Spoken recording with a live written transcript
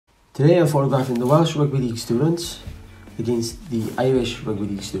Today I'm photographing the Welsh Rugby League students against the Irish Rugby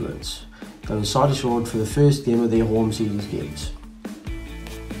League students down in Sardis Road for the first game of their home series games.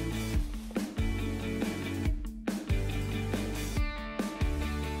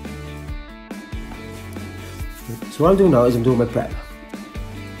 So what I'm doing now is I'm doing my prep.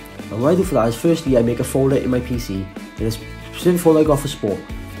 And what I do for that is firstly I make a folder in my PC, in a specific folder I got for sport.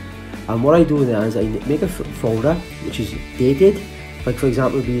 And what I do there is I make a folder which is dated, like for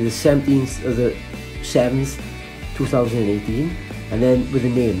example it would be the 17th of the 7th 2018, and then with a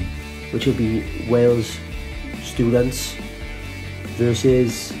name which will be Wales students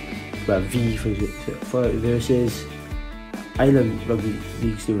versus, well, V versus Ireland Rugby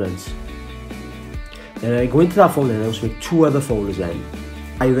League students. Then I go into that folder and I also make two other folders then,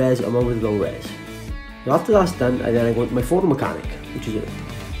 high res and one with low res. Now after that's done, then I go into my photo mechanic, which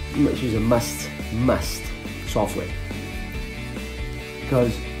is a must software.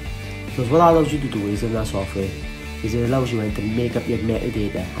 Because what that allows you to do is in that software is it allows you then to make up your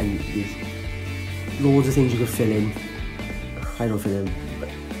metadata, and there's loads of things you can fill in. I don't fill in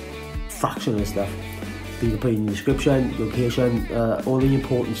fraction of stuff, but you can put in your description, location, all the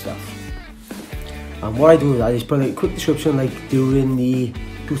important stuff. And what I do with that is put like a quick description, like during the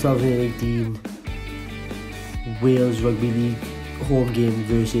 2018 Wales Rugby League home game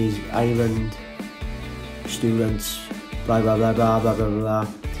versus Ireland students, blah blah blah blah blah blah blah.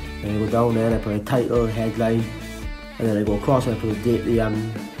 And I go down there and I put a title, headline, and then I go across and I put the date, the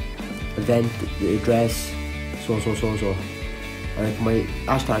event, the address, so. And I put my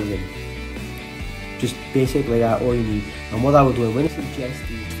hashtags in. Just basic like that, all you need. And what I will do, when I suggest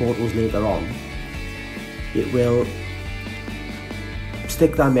these photos later on, it will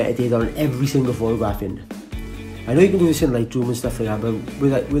stick that metadata on every single photograph in. I know you can do this in Lightroom and stuff like that, but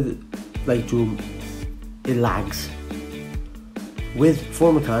with Lightroom it lags. With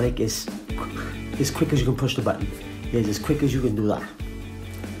Photo Mechanic, it's as quick as you can push the button. It's as quick as you can do that.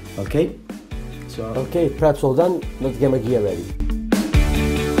 Okay? So okay, prep's all done. Let's get my gear ready.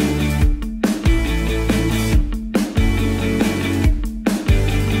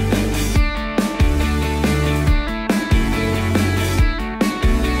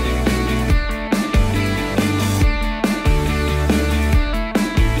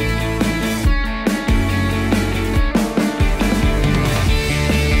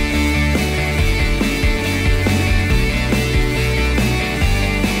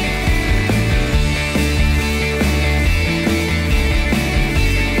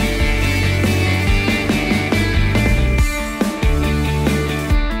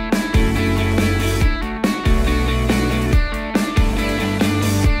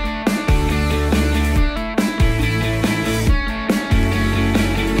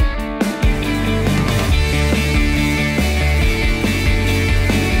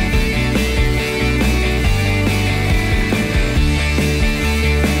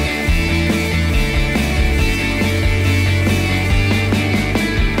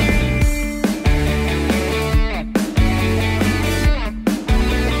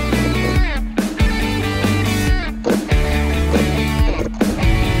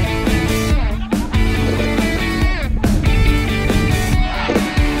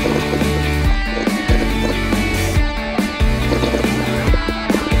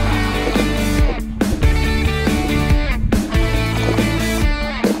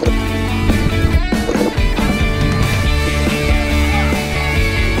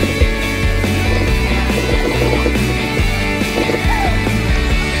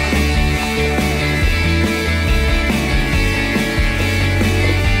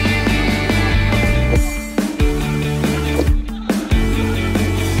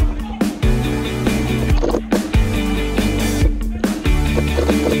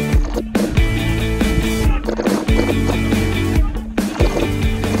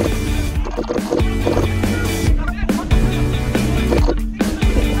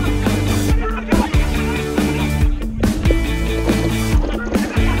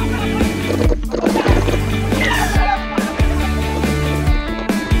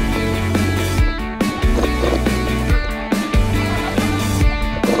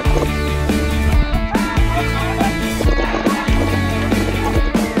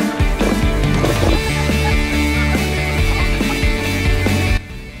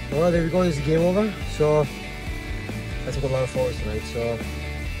 Well, there we go, this is the game over. So I took a lot of photos tonight, so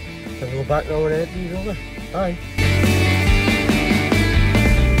I'm going to go back now and edit these over. Bye.